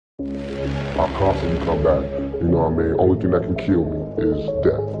I constantly come back. You know what I mean? Only thing that can kill me is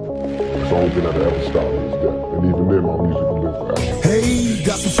death. It's the only thing that'll ever stop me is death. And even then, my music will live forever. Hey,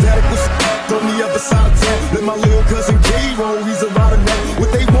 got some static with on the other side of town. Let my little cousin K-Roll, he's a rider now. What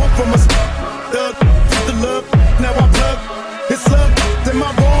they want from us, the love, now I plug. It's love, then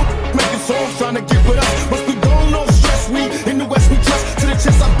my wrong. Making songs, trying to get with us. Must be gone, no stress, we in the West, we trust. To the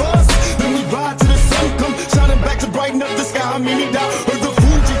chest I buzz, then we ride to the sun come. Shining back to brighten up the sky, I mean he died. Heard the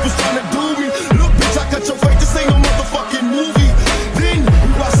Fuji was trying to do me. Look, bitch, I cut your face, this ain't no motherfucking movie. Then we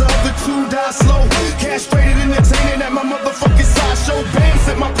watch the other two die slow. Castrated, entertaining at my motherfucking sideshow. Bam,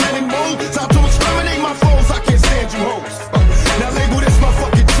 set my planning mode. Time to exterminate my foes, I can't stand you hoes. Now label this my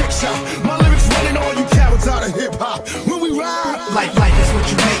fucking trick shot. My lyrics running all you cowards out of hip hop. When we ride, life is what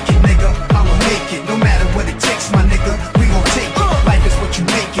you make it, nigga. I'ma make it, no matter what it takes, my nigga. We gon' take it. Life is what you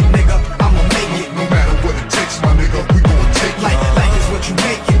make it, nigga. I'ma make it, no matter what it takes, my nigga. We gon' take it. Life is what you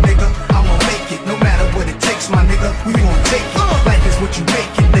make it, nigga. I'ma make it, no matter what it takes, my nigga. We gon' take it. Life is what you make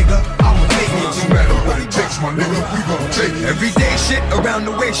it, nigga. I'ma make it, no matter what it takes, my nigga. We gon' take it. Everyday shit around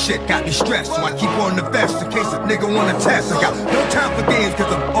the way shit got me stressed, so I keep on the vest in case a nigga wanna test. I got no time for games cause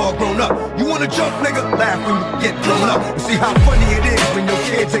I'm all grown up. You wanna joke, nigga? Laugh when you get grown up. And see how funny it is when your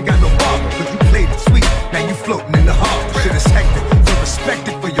kids ain't got no father. Cause you played it sweet, now you floating in the harbor. Shit is hectic, so respect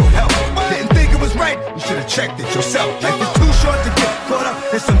it for your health. Didn't think it was right, you should've checked it yourself. Life is too short to get caught up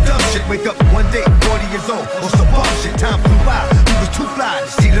in some dumb shit. Wake up one day, 40 years old, on some bum shit. Time flew by, we was too fly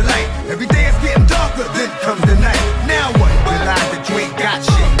to see the light. Every day it's getting darker, then comes the night. Now what? Realize that you ain't got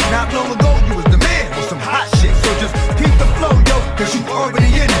shit. Not long ago, you was the man with some hot shit. So just keep the flow, yo, cause you already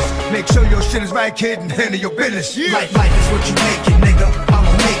in this. Make sure your shit is right, kid, and handle your business. Yeah. Life is what you make it, nigga.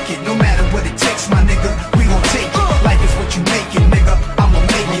 I'ma make it, no matter what it takes, my nigga. We gon' take it. Life is what you make it, nigga. I'ma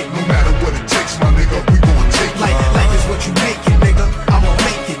make it, no matter what it takes, my nigga. We gon' take it. Life is what you make it, nigga. I'ma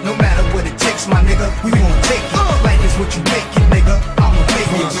make it, no matter what it takes, my nigga. We gon' take it. Life is what you make it, nigga. I'ma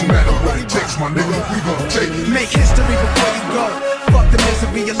make it, no matter what it takes, my nigga. We gon' take it. Make history before you go. Fuck the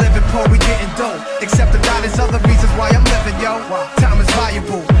misery, you're living poor, we getting dope. Except that there's other reasons why I'm living, yo. Time is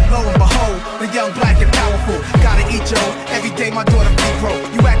valuable, lo and behold, the young, black, and powerful. Gotta eat, yo, every day my daughter be broke.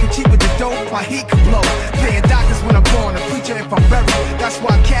 You acting cheap with the dope, my heat can blow. Paying doctors when I'm born, a preacher if I'm buried. That's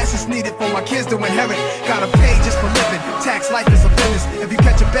why cash is needed for my kids to inherit. Gotta pay just for living, tax life is a business. If you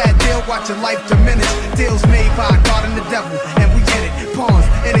catch a bad deal, watch your life diminish. Deals made by God and the devil, and we get it. Pawns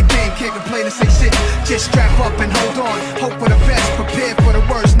in the game, can't complain and say shit. Just strap up and hold on, hope for the best. Prepared for the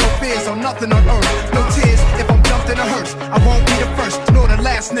worst, no fears or nothing on earth. No tears if I'm dumped in a hearse. I won't be the first, nor the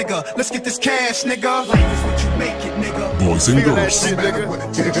last, nigga. Let's get this cash, nigga. Life is what you make it, nigga. Boys and girls, it's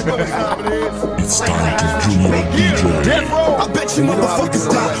time to Junior DJ. I bet you motherfuckers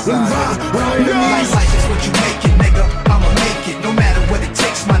die when I ride. Life is what you make